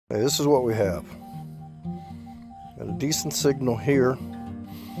Okay, this is what we have. Got a decent signal here.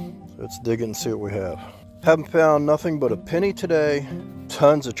 So let's dig in and see what we have. Haven't found nothing but a penny today,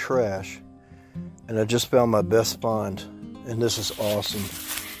 tons of trash, and I just found my best find, and this is awesome.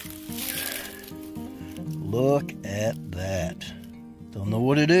 Look at that. Don't know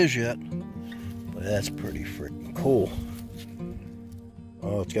what it is yet, but that's pretty freaking cool.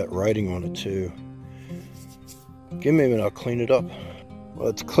 Oh, it's got writing on it too. Give me a minute, I'll clean it up. Well,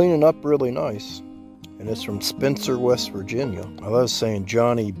 it's cleaning up really nice. And it's from Spencer, West Virginia. I was saying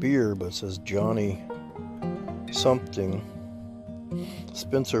Johnny Beer, but it says Johnny something.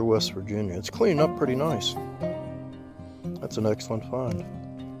 Spencer, West Virginia. It's cleaning up pretty nice. That's an excellent find.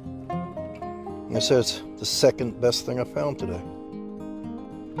 Like I said, it's the second best thing I found today.